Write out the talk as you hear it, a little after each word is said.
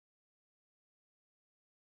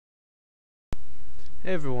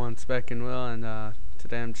Hey everyone, it's Beck and Will, and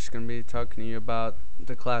today I'm just going to be talking to you about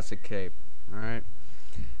the classic cape. Alright?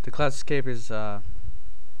 The classic cape is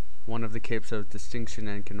one of the capes of distinction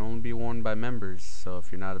and can only be worn by members, so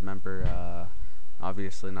if you're not a member,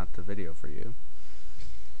 obviously not the video for you.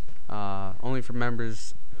 Only for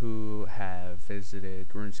members who have visited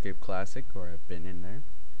Runescape Classic or have been in there.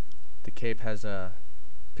 The cape has a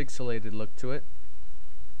pixelated look to it,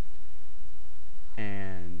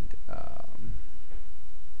 and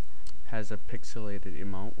has a pixelated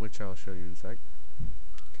emote, which I'll show you in a sec.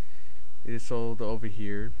 It is sold over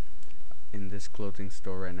here in this clothing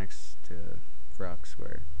store right next to Varrock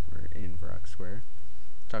Square, or in Varrock Square.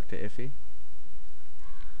 Talk to Iffie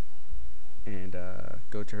and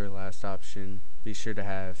go to her last option. Be sure to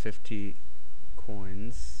have 50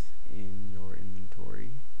 coins in your inventory.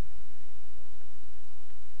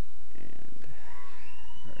 And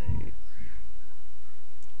alright.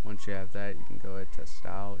 Once you have that, you can go ahead and test it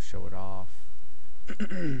out, show it off.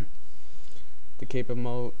 The cape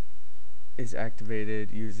emote is activated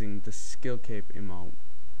using the skill cape emote.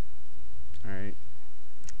 Alright,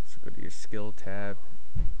 so go to your skill tab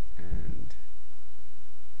and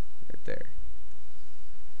right there.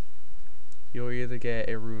 You'll either get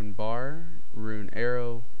a rune bar, rune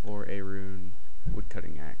arrow, or a rune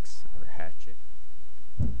woodcutting axe or hatchet.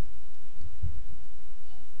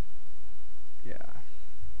 Yeah.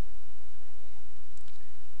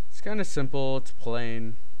 It's kind of simple, it's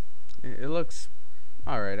plain. It looks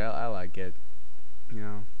alright, I like it, you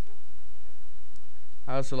know.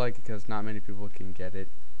 I also like it because not many people can get it.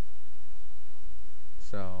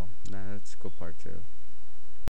 So, that's a cool part too.